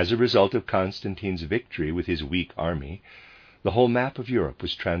 As a result of Constantine's victory with his weak army, the whole map of Europe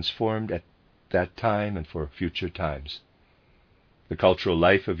was transformed at that time and for future times. The cultural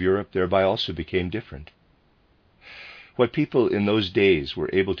life of Europe thereby also became different. What people in those days were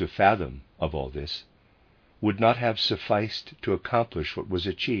able to fathom of all this would not have sufficed to accomplish what was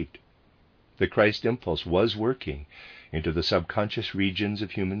achieved. The Christ impulse was working into the subconscious regions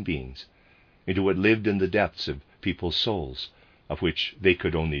of human beings, into what lived in the depths of people's souls, of which they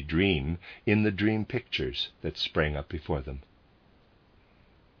could only dream in the dream pictures that sprang up before them.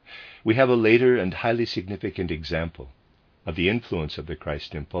 We have a later and highly significant example of the influence of the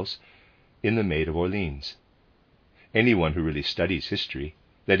Christ impulse in the Maid of Orleans. Anyone who really studies history,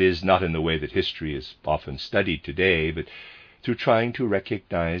 that is, not in the way that history is often studied today, but through trying to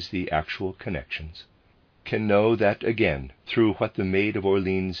recognize the actual connections, can know that, again, through what the Maid of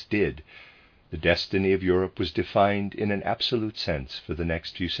Orleans did, the destiny of Europe was defined in an absolute sense for the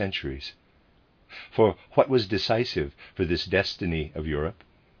next few centuries. For what was decisive for this destiny of Europe,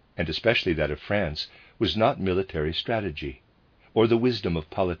 and especially that of France, was not military strategy, or the wisdom of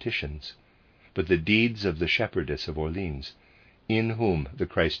politicians, but the deeds of the shepherdess of Orleans, in whom the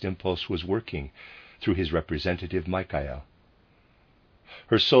Christ impulse was working through his representative Michael.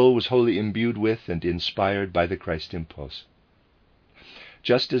 Her soul was wholly imbued with and inspired by the Christ impulse.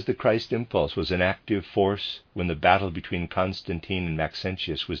 Just as the Christ impulse was an active force when the battle between Constantine and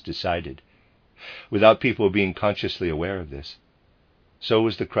Maxentius was decided, without people being consciously aware of this, so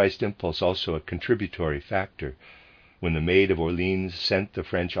was the Christ impulse also a contributory factor when the Maid of Orleans sent the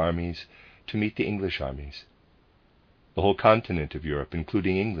French armies to meet the English armies. The whole continent of Europe,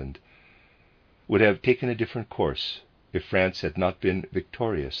 including England, would have taken a different course if France had not been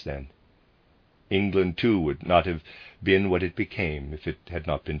victorious then. England, too, would not have been what it became if it had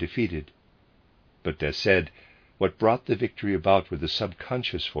not been defeated. But, as said, what brought the victory about were the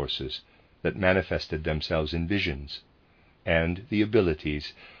subconscious forces that manifested themselves in visions, and the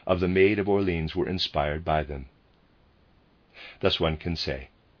abilities of the Maid of Orleans were inspired by them. Thus one can say,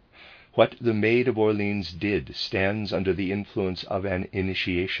 what the Maid of Orleans did stands under the influence of an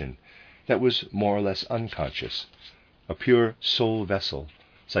initiation that was more or less unconscious, a pure soul vessel,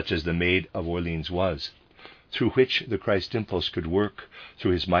 such as the Maid of Orleans was, through which the Christ impulse could work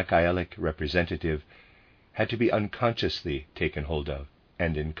through his Michaelic representative, had to be unconsciously taken hold of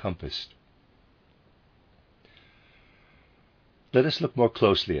and encompassed. Let us look more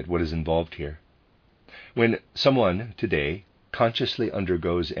closely at what is involved here. When someone today consciously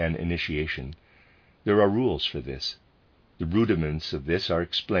undergoes an initiation, there are rules for this. The rudiments of this are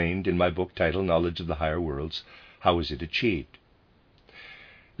explained in my book titled Knowledge of the Higher Worlds. How is it achieved?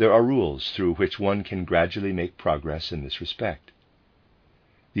 There are rules through which one can gradually make progress in this respect.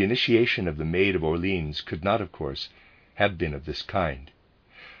 The initiation of the Maid of Orleans could not, of course, have been of this kind,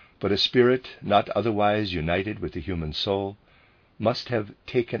 but a spirit not otherwise united with the human soul must have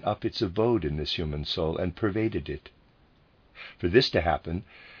taken up its abode in this human soul and pervaded it. For this to happen,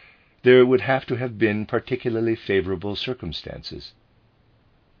 there would have to have been particularly favorable circumstances.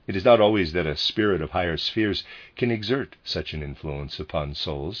 It is not always that a spirit of higher spheres can exert such an influence upon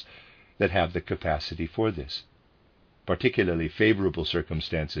souls that have the capacity for this. Particularly favorable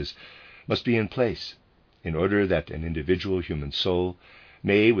circumstances must be in place in order that an individual human soul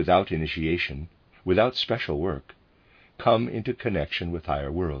may, without initiation, without special work, come into connection with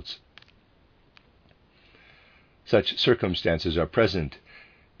higher worlds. Such circumstances are present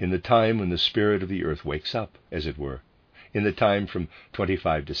in the time when the spirit of the earth wakes up, as it were, in the time from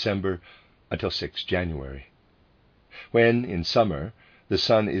 25 December until 6 January. When, in summer, the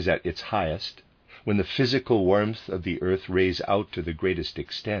sun is at its highest, when the physical warmth of the earth rays out to the greatest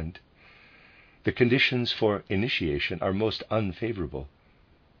extent, the conditions for initiation are most unfavorable,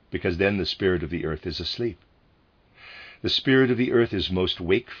 because then the spirit of the earth is asleep. The spirit of the earth is most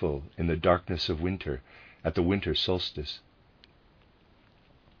wakeful in the darkness of winter, at the winter solstice.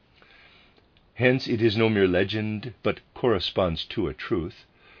 Hence it is no mere legend, but corresponds to a truth,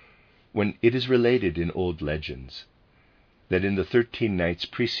 when it is related in old legends, that in the 13 nights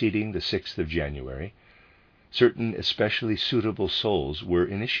preceding the 6th of January, certain especially suitable souls were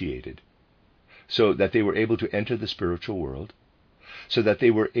initiated, so that they were able to enter the spiritual world, so that they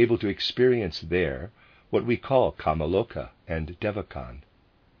were able to experience there what we call Kamaloka and Devakan.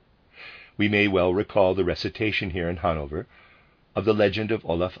 We may well recall the recitation here in Hanover of the legend of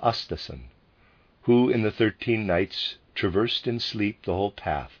Olaf Astason, who in the 13 nights traversed in sleep the whole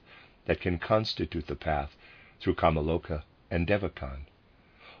path that can constitute the path through Kamaloka and Devakan.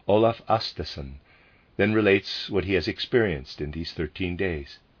 Olaf Astason then relates what he has experienced in these 13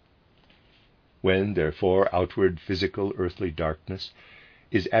 days. When, therefore, outward physical earthly darkness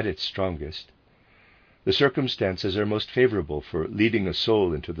is at its strongest, the circumstances are most favorable for leading a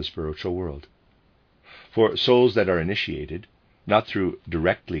soul into the spiritual world. For souls that are initiated, not through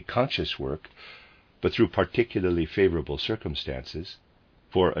directly conscious work, but through particularly favorable circumstances,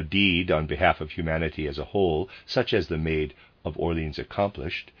 for a deed on behalf of humanity as a whole, such as the Maid of Orleans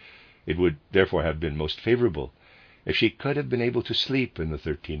accomplished, it would therefore have been most favorable if she could have been able to sleep in the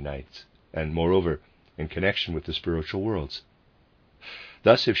 13 nights, and moreover, in connection with the spiritual worlds.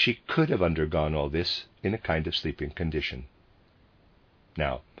 Thus, if she could have undergone all this in a kind of sleeping condition.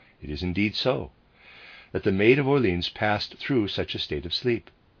 Now, it is indeed so, that the Maid of Orleans passed through such a state of sleep.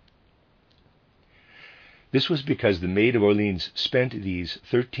 This was because the Maid of Orleans spent these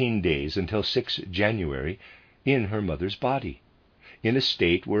 13 days until 6 January in her mother's body, in a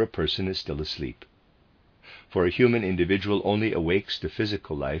state where a person is still asleep. For a human individual only awakes to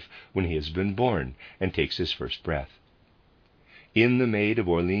physical life when he has been born and takes his first breath. In the Maid of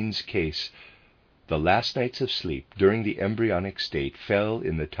Orleans' case, the last nights of sleep during the embryonic state fell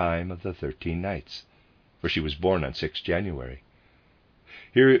in the time of the 13 nights, for she was born on 6 January.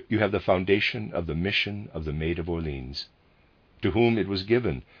 Here you have the foundation of the mission of the Maid of Orleans, to whom it was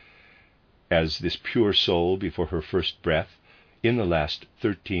given, as this pure soul before her first breath in the last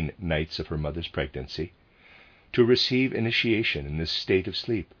 13 nights of her mother's pregnancy, to receive initiation in this state of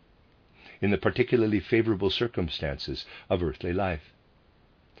sleep, in the particularly favorable circumstances of earthly life.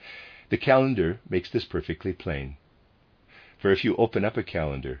 The calendar makes this perfectly plain. For if you open up a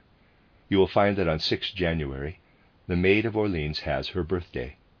calendar, you will find that on 6 January, the Maid of Orleans has her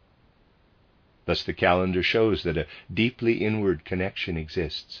birthday. Thus the calendar shows that a deeply inward connection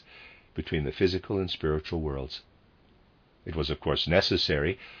exists between the physical and spiritual worlds. It was, of course,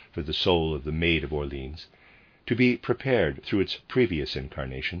 necessary for the soul of the Maid of Orleans to be prepared through its previous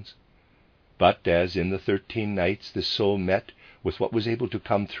incarnations. But as in the 13 nights this soul met with what was able to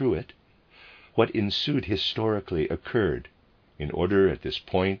come through it, what ensued historically occurred in order at this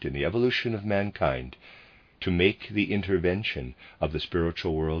point in the evolution of mankind to make the intervention of the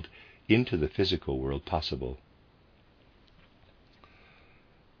spiritual world into the physical world possible.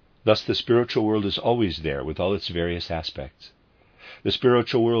 Thus the spiritual world is always there with all its various aspects. The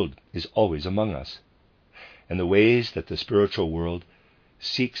spiritual world is always among us, and the ways that the spiritual world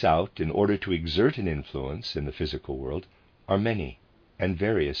seeks out in order to exert an influence in the physical world are many and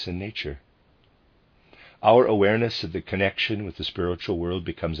various in nature. Our awareness of the connection with the spiritual world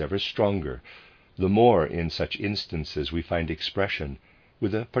becomes ever stronger, the more in such instances we find expression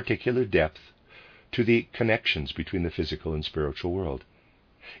with a particular depth to the connections between the physical and spiritual world,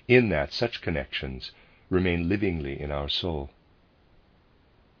 in that such connections remain livingly in our soul.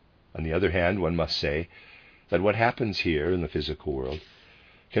 On the other hand, one must say that what happens here in the physical world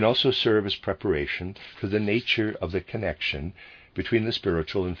can also serve as preparation for the nature of the connection between the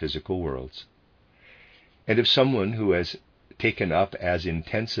spiritual and physical worlds. And if someone who has taken up as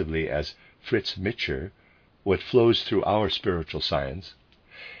intensively as Fritz Mitscher what flows through our spiritual science,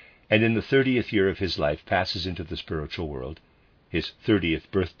 and in the 30th year of his life passes into the spiritual world, his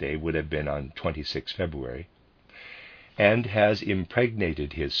 30th birthday would have been on 26 February, and has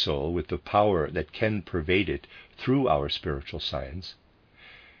impregnated his soul with the power that can pervade it through our spiritual science,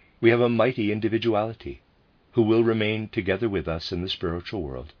 we have a mighty individuality who will remain together with us in the spiritual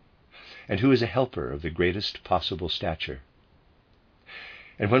world, and who is a helper of the greatest possible stature.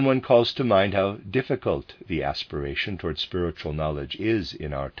 And when one calls to mind how difficult the aspiration toward spiritual knowledge is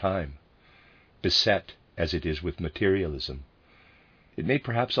in our time, beset as it is with materialism, it may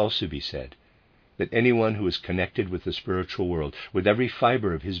perhaps also be said that anyone who is connected with the spiritual world, with every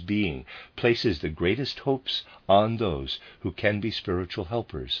fiber of his being, places the greatest hopes on those who can be spiritual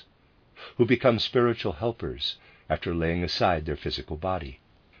helpers, who become spiritual helpers after laying aside their physical body.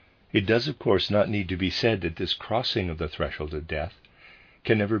 It does, of course, not need to be said that this crossing of the threshold of death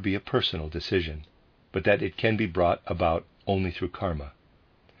can never be a personal decision, but that it can be brought about only through karma.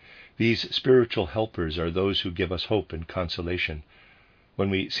 These spiritual helpers are those who give us hope and consolation when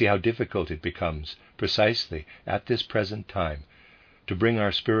we see how difficult it becomes, precisely at this present time, to bring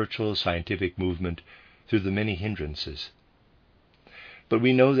our spiritual scientific movement through the many hindrances. But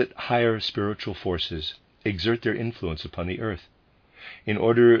we know that higher spiritual forces exert their influence upon the earth, in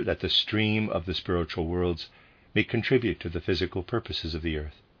order that the stream of the spiritual worlds may contribute to the physical purposes of the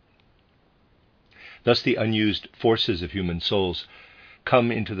earth. Thus the unused forces of human souls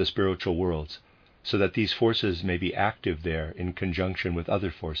come into the spiritual worlds, so that these forces may be active there in conjunction with other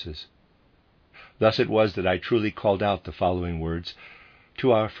forces. Thus it was that I truly called out the following words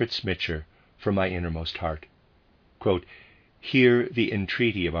to our Fritz Mitscher from my innermost heart. Quote, "Hear the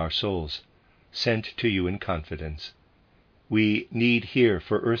entreaty of our souls, sent to you in confidence. We need here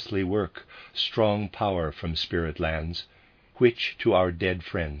for earthly work strong power from spirit lands, which to our dead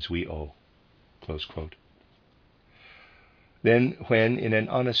friends we owe." Close quote. Then, when, in an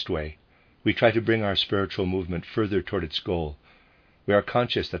honest way, we try to bring our spiritual movement further toward its goal, we are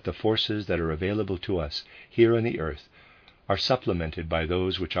conscious that the forces that are available to us here on the earth are supplemented by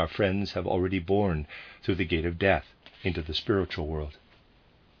those which our friends have already borne through the gate of death into the spiritual world.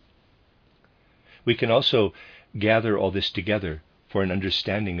 We can also gather all this together for an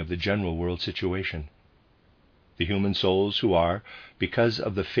understanding of the general world situation. The human souls who are, because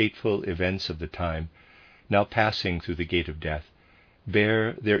of the fateful events of the time, now passing through the gate of death,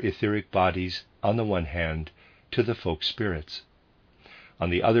 bear their etheric bodies, on the one hand, to the folk spirits. On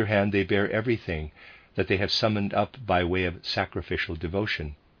the other hand, they bear everything that they have summoned up by way of sacrificial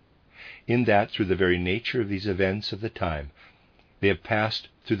devotion, in that, through the very nature of these events of the time, they have passed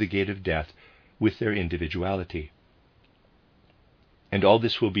through the gate of death with their individuality. And all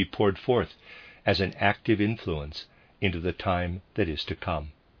this will be poured forth as an active influence into the time that is to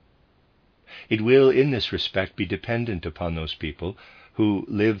come. It will, in this respect, be dependent upon those people who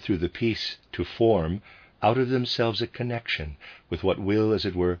live through the peace to form out of themselves a connection with what will, as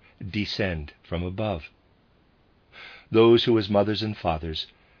it were, descend from above. Those who, as mothers and fathers,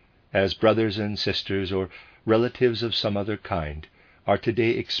 as brothers and sisters, or relatives of some other kind, are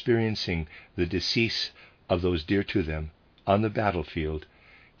today experiencing the decease of those dear to them on the battlefield,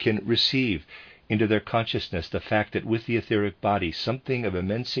 can receive into their consciousness the fact that with the etheric body something of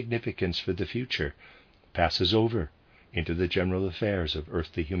immense significance for the future passes over into the general affairs of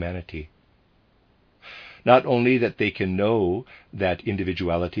earthly humanity. Not only that they can know that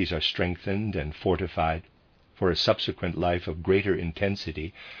individualities are strengthened and fortified for a subsequent life of greater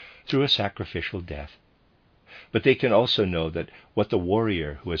intensity through a sacrificial death, but they can also know that what the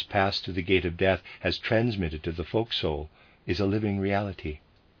warrior who has passed through the gate of death has transmitted to the folk soul is a living reality.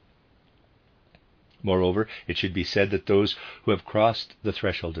 Moreover, it should be said that those who have crossed the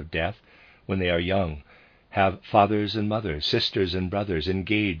threshold of death when they are young have fathers and mothers, sisters and brothers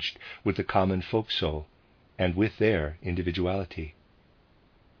engaged with the common folk soul and with their individuality.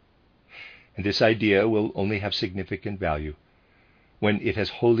 And this idea will only have significant value when it has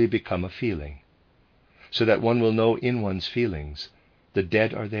wholly become a feeling, so that one will know in one's feelings, the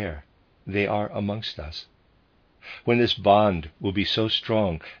dead are there, they are amongst us. When this bond will be so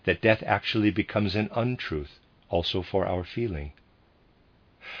strong that death actually becomes an untruth also for our feeling.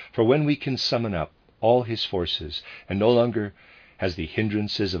 For when we can summon up all his forces and no longer has the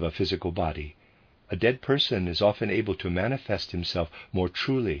hindrances of a physical body, a dead person is often able to manifest himself more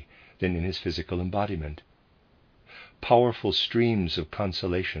truly than in his physical embodiment. Powerful streams of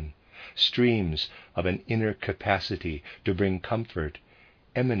consolation, streams of an inner capacity to bring comfort,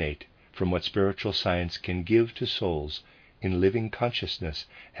 emanate from what spiritual science can give to souls in living consciousness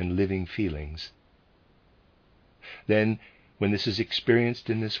and living feelings. Then, when this is experienced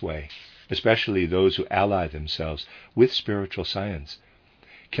in this way, especially those who ally themselves with spiritual science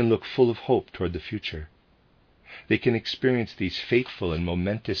can look full of hope toward the future. They can experience these fateful and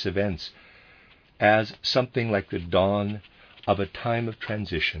momentous events as something like the dawn of a time of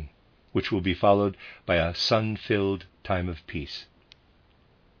transition, which will be followed by a sun-filled time of peace.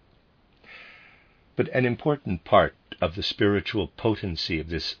 But an important part of the spiritual potency of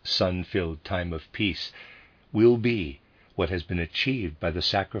this sun-filled time of peace will be what has been achieved by the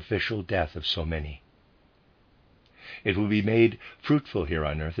sacrificial death of so many. It will be made fruitful here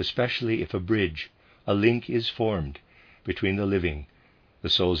on earth, especially if a bridge, a link is formed between the living, the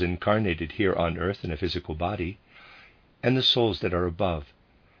souls incarnated here on earth in a physical body, and the souls that are above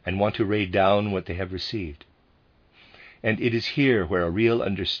and want to lay down what they have received. And it is here where a real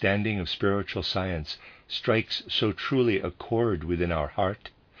understanding of spiritual science strikes so truly a chord within our heart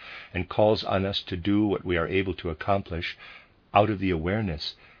and calls on us to do what we are able to accomplish out of the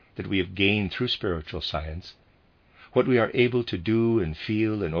awareness that we have gained through spiritual science, what we are able to do and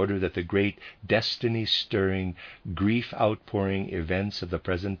feel in order that the great destiny-stirring, grief-outpouring events of the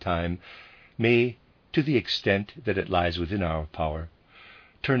present time may, to the extent that it lies within our power,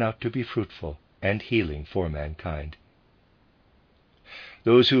 turn out to be fruitful and healing for mankind.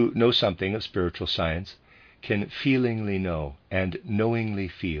 Those who know something of spiritual science can feelingly know and knowingly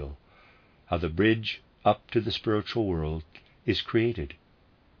feel how the bridge up to the spiritual world is created,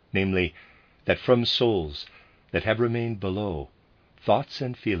 namely, that from souls that have remained below, thoughts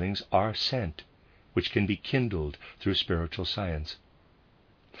and feelings are sent, which can be kindled through spiritual science.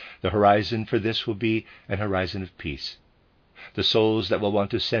 The horizon for this will be an horizon of peace. The souls that will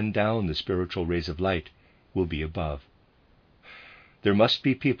want to send down the spiritual rays of light will be above. There must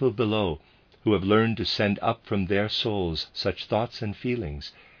be people below who have learned to send up from their souls such thoughts and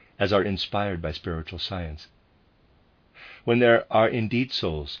feelings as are inspired by spiritual science. When there are indeed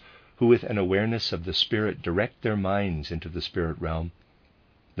souls who with an awareness of the Spirit direct their minds into the spirit realm,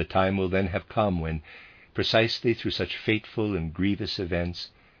 the time will then have come when, precisely through such fateful and grievous events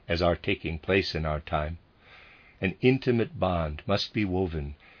as are taking place in our time, an intimate bond must be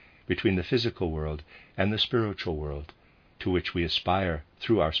woven between the physical world and the spiritual world, to which we aspire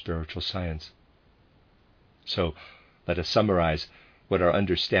through our spiritual science. So, let us summarize what our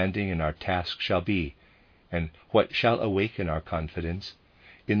understanding and our task shall be, and what shall awaken our confidence,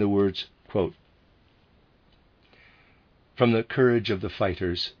 in the words, quote, "From the courage of the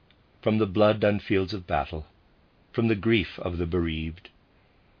fighters, from the blood on fields of battle, from the grief of the bereaved,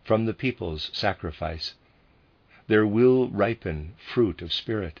 from the people's sacrifice, there will ripen fruit of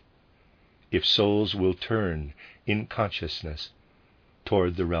spirit, if souls will turn in consciousness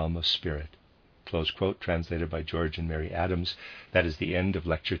toward the realm of spirit." Close quote, translated by George and Mary Adams. That is the end of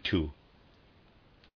Lecture 2.